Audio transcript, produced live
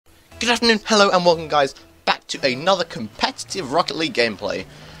Good afternoon, hello, and welcome, guys, back to another competitive Rocket League gameplay.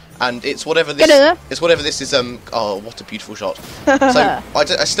 And it's whatever this. Is. Oh, what a beautiful shot. So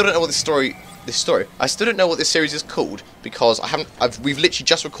I still don't know what this story. I still don't know what this series is called because we've literally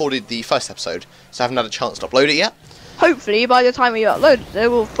just recorded the first episode, so I haven't had a chance to upload it yet. Hopefully, by the time we upload it,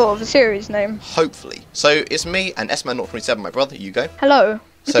 we'll thought of the series name. Hopefully. So it's me and S-Man027, my brother. You go. Hello.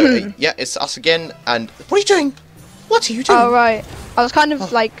 So yeah, it's us again. And what are you doing? What are you doing? Oh right, I was kind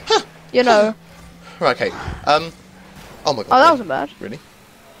of like, you know. Right. Okay. Oh my god. Oh, that wasn't bad. Really?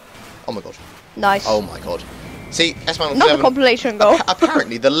 Oh my god. Nice. Oh my god. See, S-Man027. Another compilation goal.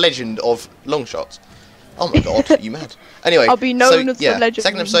 Apparently, the legend of long shots. Oh my god, you mad? Anyway, I'll be known as the legend.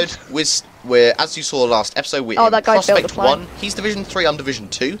 Second episode, we're as you saw last episode, we're in that guy Prospect 1. He's Division 3, I'm Division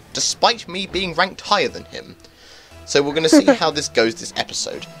 2, despite me being ranked higher than him. So we're going to see how this goes this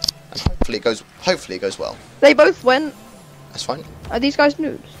episode, and hopefully it goes well. They both went. That's fine. Are these guys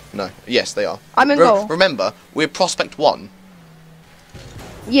noobs? No. Yes, they are. I'm in goal. Remember, we're Prospect 1.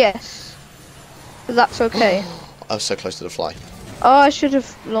 Yes. That's okay. I was so close to the fly. Oh, I should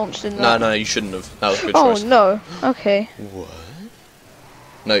have launched in that. No, you shouldn't have. That was a good choice. Oh no. Okay. What?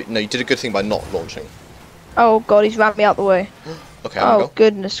 No, you did a good thing by not launching. Oh god, he's rammed me out the way. Okay, I'm go.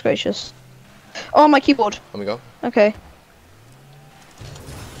 Goodness gracious. Oh, my keyboard. Let me go. Okay.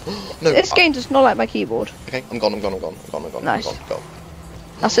 No. This game does not like my keyboard. Okay, I'm gone. Nice. I'm gone. Go.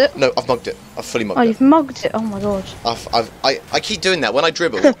 That's it? No, I've mugged it. I've fully mugged it. Oh, you've mugged it. Oh my god. I keep doing that. When I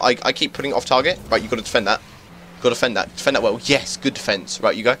dribble, I keep putting it off target. Right, you've got to defend that. Got to defend that. Defend that well. Yes, good defense.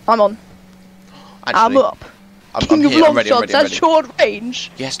 Right, you go. I'm on. Actually, I'm up. I'm here. I'm ready. That's short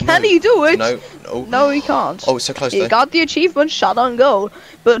range. Yes, Can he do it? No. No, he can't. Oh, it's so close He though. got the achievement shot on goal.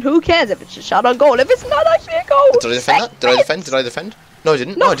 But who cares if it's a shot on goal? If it's not actually a goal. Did I defend that? Did I defend? No, I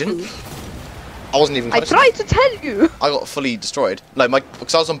didn't. No, I didn't. I wasn't even close. I tried to tell you. I got fully destroyed. No,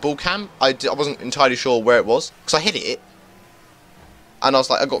 because I was on ball cam, I wasn't entirely sure where it was. Because I hit it. And I was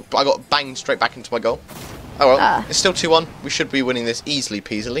like, I got banged straight back into my goal. Oh well, It's still 2-1. We should be winning this easily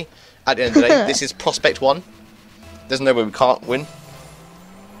peasily. At the end of the day, this is Prospect 1. There's no way we can't win.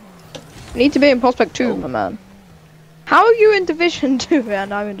 We need to be in Prospect 2, my man. How are you in Division 2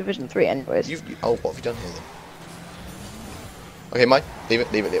 and I'm in Division 3 anyways? Oh, what have you done here then? Okay, Mike, leave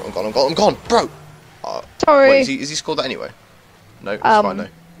it. I'm gone, bro! Sorry. Wait, is he scored that anyway? No, it's fine, no.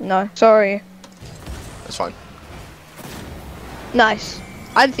 No, sorry. That's fine. Nice.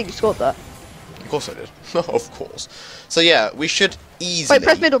 I didn't think you scored that. Of course I did. Of course. So yeah, we should easily... Wait,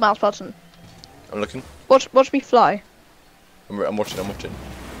 press middle mouse button. I'm looking. Watch me fly. I'm watching.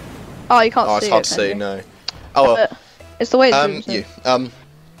 Oh, you can't see it. Oh, it's hard to see, no. Oh, well. It's the way it zooms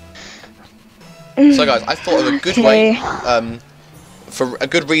in. So guys, I thought of a good way, for a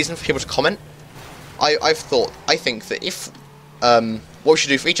good reason for people to comment. I think that if, what we should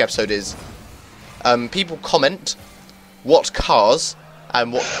do for each episode is, people comment what cars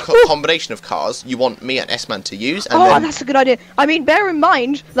and what combination of cars you want me and S-Man to use. And then, that's a good idea. I mean, bear in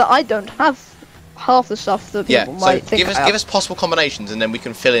mind that I don't have half the stuff that people might think give us possible combinations, and then we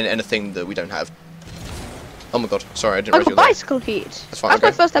can fill in anything that we don't have. Oh my god, sorry, I didn't realize you were there. bicycle heat. That's fine. That's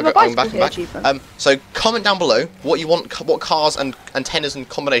my first ever bicycle heat achievement. So comment down below what you want, what cars and antennas and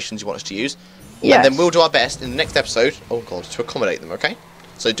combinations you want us to use. Yes. And then we'll do our best in the next episode, oh god, to accommodate them, okay?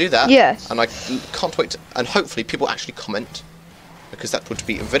 So do that. Yes. And I can't wait to, and hopefully people actually comment, because that would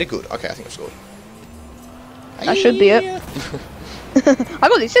be very good. Okay, I think I've scored. That should be it. I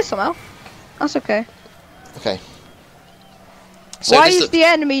got the assist somehow. That's okay. Okay. So why is the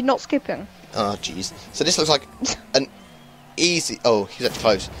enemy not skipping? Oh jeez. So this looks like an easy... Oh, he's actually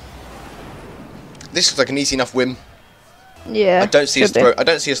close. This looks like an easy enough win. Yeah. I don't see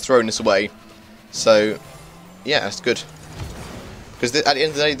us throwing this away. So, yeah, that's good. Because at the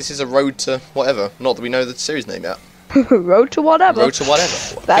end of the day, this is a road to whatever. Not that we know the series name yet. Road to whatever. Road to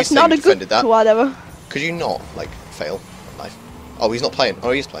whatever. That's not a good whatever. Could you not, like, fail at life? Oh, he's not playing.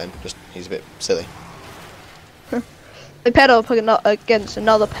 Oh, he is playing. Just, he's a bit silly. They paired up against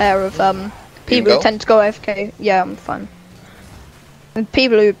another pair of people who tend to go AFK. Yeah, I'm fine. And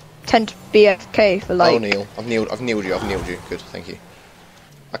people who tend to be AFK for like... Oh, Neil. I've kneeled you. Good, thank you.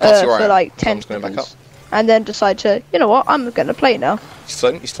 I can't see where I am, like 10 so I'm just going back up. And then decide to, you know what, I'm going to play now. He's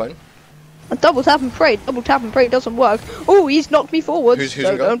flown. And double tap and pray doesn't work. Oh, he's knocked me forward. Who's so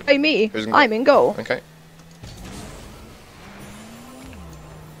in goal? Don't play me. Who's in goal? I'm in goal. Okay.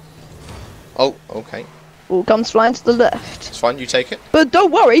 Oh, okay. All comes flying to the left. It's fine, you take it. But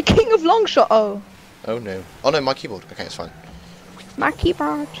don't worry, king of longshot. Oh. Oh no. Oh no, my keyboard. Okay, it's fine. My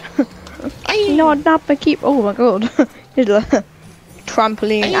keyboard. No, not my keyboard. Oh my god. Here's a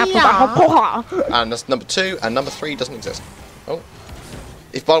trampoline. And that's number 2, and number 3 doesn't exist. Oh.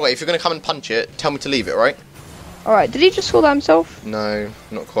 By the way, if you're going to come and punch it, tell me to leave it, right? Alright, did he just score that himself? No,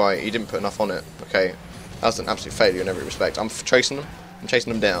 not quite. He didn't put enough on it. Okay. That was an absolute failure in every respect. I'm chasing them. I'm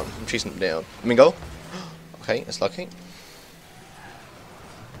chasing them down. I'm chasing them down. I mean, go. Okay, that's lucky.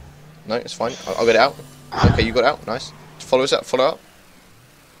 No, it's fine. I'll get it out. Okay, you got it out. Nice. Follow us up. Follow up.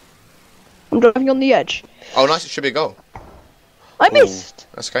 I'm driving on the edge. Oh, nice. It should be a goal. I missed.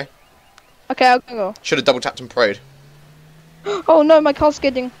 That's okay. Okay, I'll go. Should have double tapped and prayed. Oh no, my car's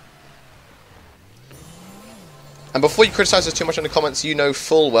skidding. And before you criticise us too much in the comments, you know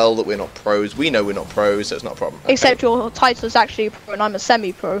full well that we're not pros. We know we're not pros, so it's not a problem. Okay. Except your title is actually pro and I'm a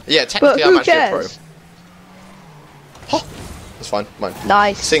semi-pro. Yeah, technically I'm actually a pro. Oh, that's fine. Mine.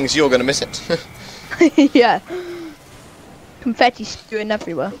 Nice. Sings, you're going to miss it. Yeah. Confetti spewing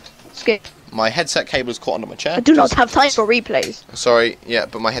everywhere. Skip. My headset cable is caught under my chair. I do not have time for replays. Sorry, yeah,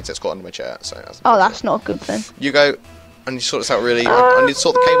 but my headset's caught under my chair, so that's not a good thing. You go. I need to sort this out, really. I need to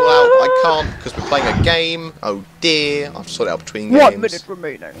sort the cable out. I can't, because we're playing a game. Oh dear. I have to sort it out between games. 1 minute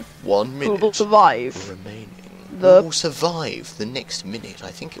remaining. 1 minute. Who will survive? Remaining. Who will survive the next minute?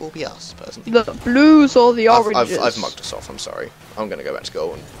 I think it will be us, personally. The blues or the oranges? I've mugged us off, I'm sorry. I'm going to go back to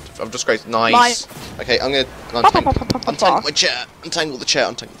goal. And I've just created... Nice. Okay, I'm going to untangle my chair. Untangle the chair.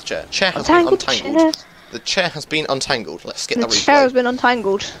 Untangle the chair. Chair has been untangled. The chair has been untangled. Let's get the replay. The chair has been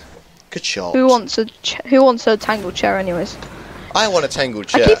untangled. Good shot. Who wants a tangled chair, anyways? I want a tangled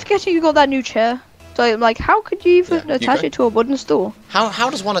chair. I keep forgetting you got that new chair. So I'm like, how could you even attach it to a wooden stool? How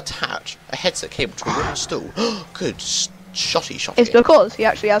does one attach a headset cable to a wooden stool? Good shotty. It's because he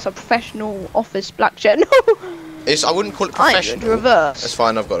actually has a professional office black chair. No. I wouldn't call it professional. Reverse. That's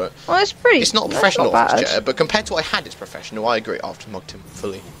fine. I've got it. Well, it's pretty. It's not a professional office chair, but compared to what I had, it's professional. I agree. I've mugged him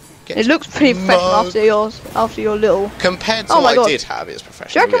fully. It looks pretty professional after your little. Compared to what I did have, it's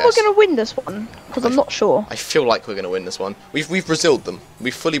professional. Do you reckon we're gonna win this one? Because I'm not sure. I feel like we're gonna win this one. We've Braziled them.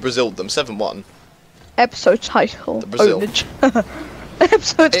 We've fully Braziled them. 7-1. Episode title. Brazil.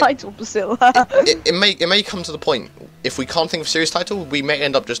 Episode title Brazil. it may come to the point, if we can't think of a serious title, we may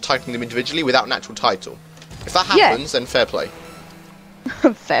end up just titling them individually without an actual title. If that happens, then fair play.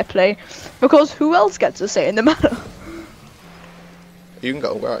 Fair play. Because who else gets a say in the matter? You can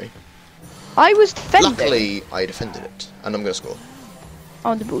go, where are you? I was defending. Luckily, I defended it, and I'm going to score.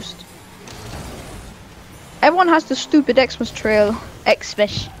 On the boost. Everyone has the stupid Xmas trail.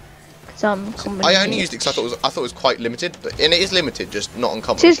 Xmas. I only used it because I thought it was quite limited, and it is limited, just not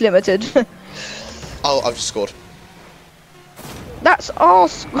uncommon. It is limited. Oh, I've just scored. That's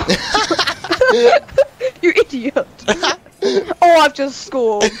awesome. You idiot. Oh, I've just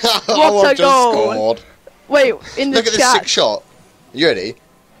scored. What a goal. Scored. Wait, in the Look at this sick shot. You ready?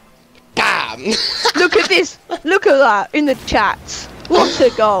 Bam! Look at this. Look at that in the chat. What a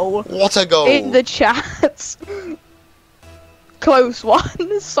goal. What a goal. In the chat. Close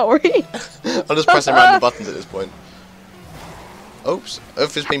one. Sorry. I'm just pressing random buttons at this point. Oops.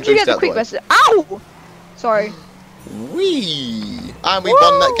 Earth has been boosted out the way. Ow! Sorry. Whee! And we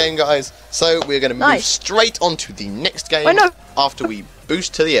won that game, guys. So we're going to move straight on to the next game after we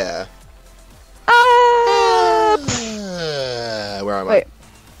boost to the air. Where am I?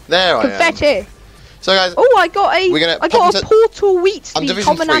 There I am. Confetti. So guys, I got a portal wheat speed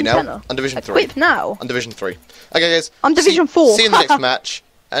common antenna. I'm Division 3 Equip now. I'm Division 3. Okay guys. I'm Division 4. See you in the next match.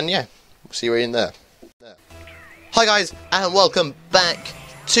 And yeah, we'll see you in there. Hi guys, and welcome back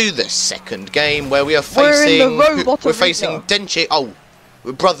to the second game where we are facing we're facing Denchik. Oh,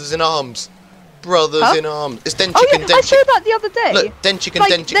 we're brothers in arms. Brothers in arms. It's Denchik and Denchik. I saw that the other day. Look, Denchik and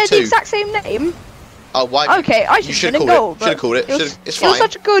Denchik 2. They're the exact same name. Oh, why? Okay, I should have called it. Should have called it. It's fine. It was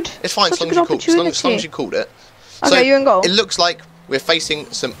such a good. It's fine as long as you called it. Okay, you're in goal. It looks like we're facing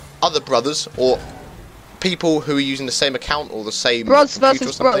some other brothers or people who are using the same account or the same Bros computer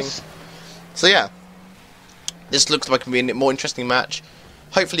versus or something. bros. So yeah, this looks like it'll be a more interesting match.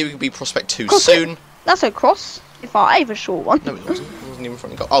 Hopefully we can be Prospect 2 soon. That's a cross. If I have a short one. No, it wasn't. It wasn't even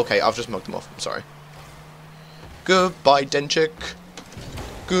front of goal. Okay, I've just mugged them off. I'm sorry. Goodbye, Denchik.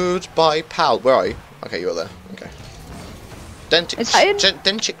 Goodbye, pal. Where are you? Okay, you're there. Okay.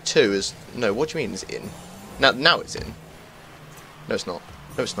 Denchik 2 is... No, what do you mean is in? Now it's in. No, it's not.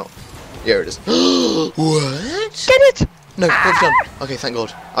 No, it's not. Yeah, it is. What? Get it! No, what have you done? Okay, thank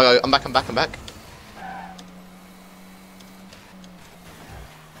God. I'm back.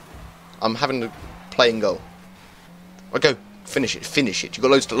 I'm having to play in goal. Go. Finish it. You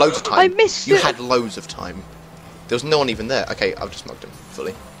got loads of time. I missed it. You had loads of time. There was no one even there. Okay, I've just mugged him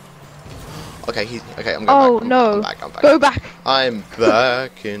fully. Okay, I'm going back. Oh no! I'm back. Go back. I'm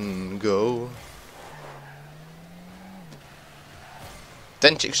back in goal.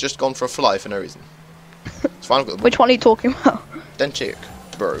 Denchik's just gone for a fly for no reason. It's fine. Which one are you talking about? Denchik.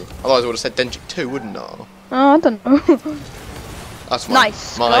 bro. Otherwise I would have said Denchik 2, wouldn't I? Oh, I don't know. That's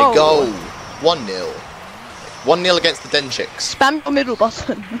nice. My goal. 1-0. 1-0 against the Denchiks. Spam your middle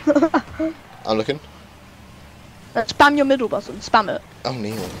button. I'm looking. Spam your middle button. Spam it. Oh,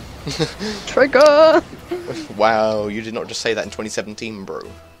 Neil. Trigger. Wow, you did not just say that in 2017, bro.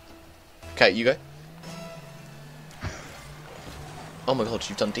 Okay, you go. Oh my god,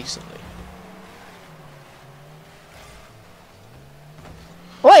 you've done decently.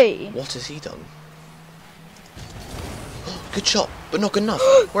 Wait. What has he done? Good shot, but not good enough.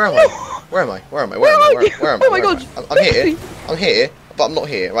 Where am I? Where am I? Where am I? Where am I? Where am I? Oh my god. I'm here. I'm here, but I'm not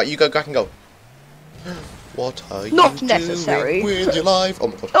here. Right, you go back and go. What are you not necessary. doing with your life? Oh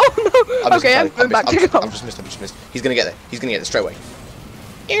my god. Oh no. Okay, I'm going back to go. I've just missed. He's gonna get there. He's gonna get there straight away.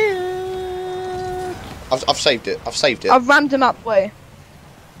 I've saved it. I've rammed him up way.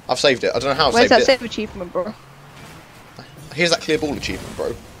 I've saved it. I don't know how I've Where's saved it. Where's that save achievement, bro? Here's that clear ball achievement,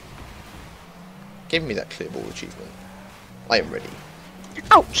 bro. Give me that clear ball achievement. I am ready.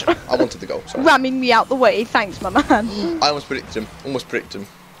 Ouch! I wanted the goal, sorry. Ramming me out the way, thanks, my man. I almost predicted him.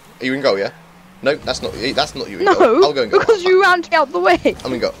 Are you in goal, yeah? No, that's not you in no, goal. I'll go in goal. Because you ran me out the way.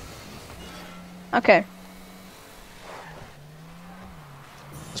 I'm in goal. Okay.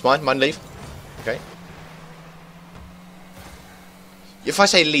 That's mine. Mine leave. Okay. If I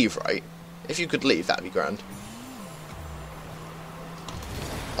say leave, right? If you could leave, that'd be grand.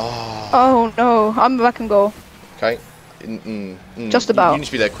 Oh. Oh no, I'm back and goal. Okay. Just about. You need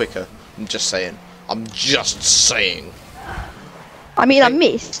to be there quicker. I'm just saying. I mean, I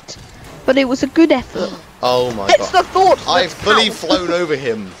missed, but it was a good effort. Oh my god. It's the thought. I've fully flown over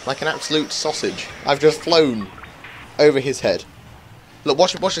him like an absolute sausage. I've just flown over his head. Look,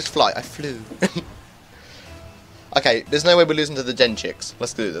 watch this flight. I flew. Okay, there's no way we're losing to the Den chicks.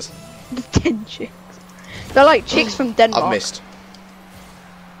 Let's do this. The Den chicks. They're like chicks from Denmark. I've missed.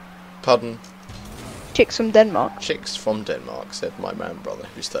 Pardon? Chicks from Denmark. Chicks from Denmark, said my man brother,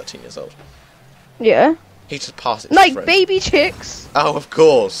 who's 13 years old. Yeah. He just passed it to like his friend. Baby chicks. Oh, of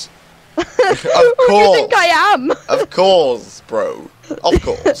course. Of course. Who do you think I am? Of course, bro. Of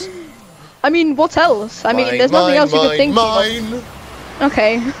course. I mean, what else? I mean, there's nothing else you could think of.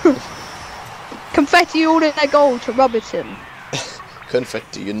 Okay. Confetti all in their goal to rub it in.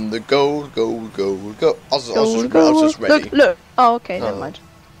 Confetti in the goal, goal, goal, goal. I was just ready. Look. Oh, okay, never mind.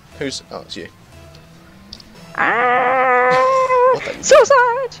 Who's? Oh, it's you.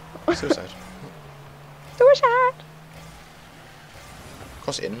 Suicide! Suicide. Suicide!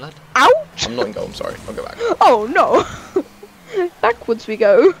 Cross it in, lad. Ouch! I'm not in goal, I'm sorry. I'll go back. Oh, no. Backwards we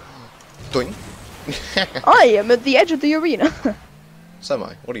go. Doing. I am at the edge of the arena. So am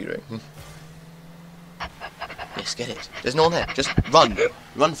I. What are you doing? Yes, get it. There's no one there. Just run.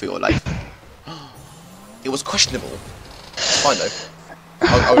 Run for your life. It was questionable. It's fine, though.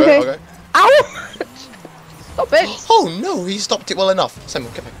 I'll go. Ow! Stop it! Oh no, he stopped it well enough.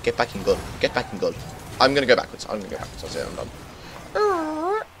 Simon, get back in goal. Get back in goal. I'm gonna go backwards. That's it, I'm done.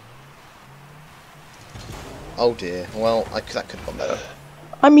 Oh dear. Well, that could have gone better.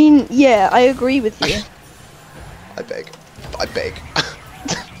 I mean, yeah, I agree with you. I beg. I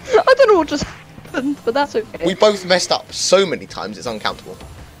don't know what just happened, but that's okay. We both messed up so many times, it's uncountable.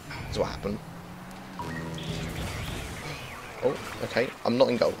 That's what happened. Oh, okay. I'm not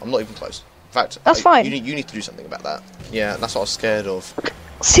in goal. I'm not even close. In fact, that's fine. You need to do something about that. Yeah, that's what I was scared of.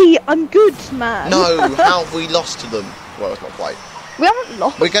 See, I'm good, man. No, how have we lost to them? Well, it's not quite. We haven't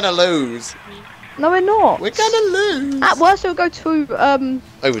lost. We're gonna lose. No, we're not. We're gonna lose. At worst, it'll go to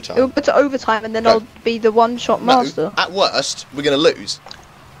overtime. It'll go to overtime, and then I'll be the one-shot master. No, at worst, we're gonna lose.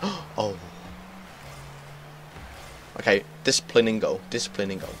 Oh. Okay, disciplining goal.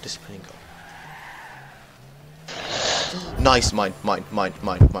 Nice, mine.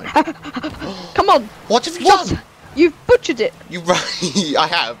 Come on. What have you done? You've butchered it. I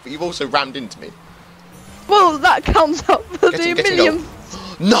have. You've also rammed into me. Well, that counts up for the millionth.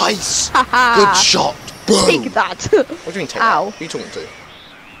 Nice. Good shot, bro. Take that. What do you mean take that? Who are you talking to?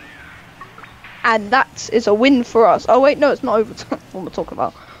 And that is a win for us. Oh wait, no, it's not overtime. What am I talking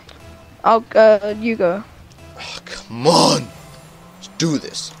about? You go. Oh, come on. Let's do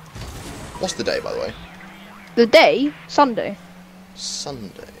this. What's the day, by the way? The day? Sunday.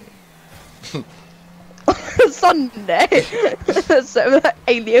 Sunday. Sunday. So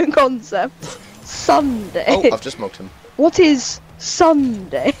alien concept. Sunday. Oh, I've just mugged him. What is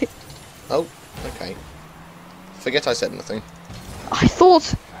Sunday? Oh, okay. Forget I said anything. I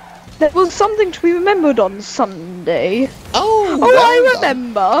thought there was something to be remembered on Sunday. Oh, I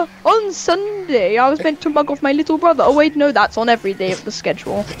remember. On Sunday, I was meant to mug off my little brother. Oh wait, no, that's on every day of the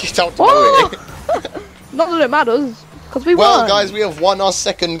schedule. Get out of the way. Not that it matters. Because we Well, won. guys, we have won our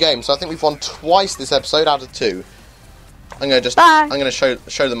second game, so I think we've won twice this episode out of 2. I'm gonna show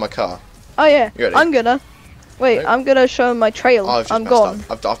them my car. Oh yeah. You ready? I'm gonna. Wait, Nope. I'm gonna show them my trail. Oh, I'm gone.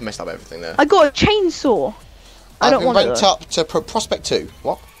 I've messed up everything there. I got a chainsaw. I don't want I've been ranked up to Prospect 2.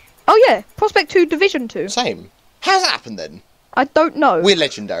 What? Oh yeah, Prospect 2 Division 2. Same. How's that happened then? I don't know. We're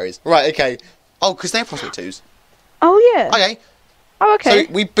legendaries. Right, okay. Oh, because they're Prospect 2s. Oh yeah. Okay. Oh okay.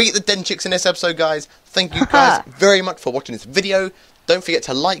 So we beat the Den Chicks in this episode, guys. Thank you guys very much for watching this video. Don't forget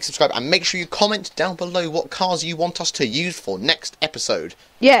to like, subscribe, and make sure you comment down below what cars you want us to use for next episode.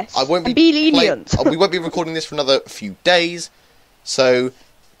 Yes. I won't be lenient. we won't be recording this for another few days, so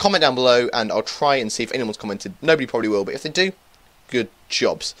comment down below, and I'll try and see if anyone's commented. Nobody probably will, but if they do, good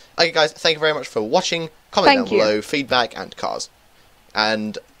jobs. Okay, guys, thank you very much for watching. Comment down below, feedback and cars.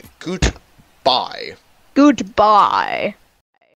 And goodbye. Goodbye.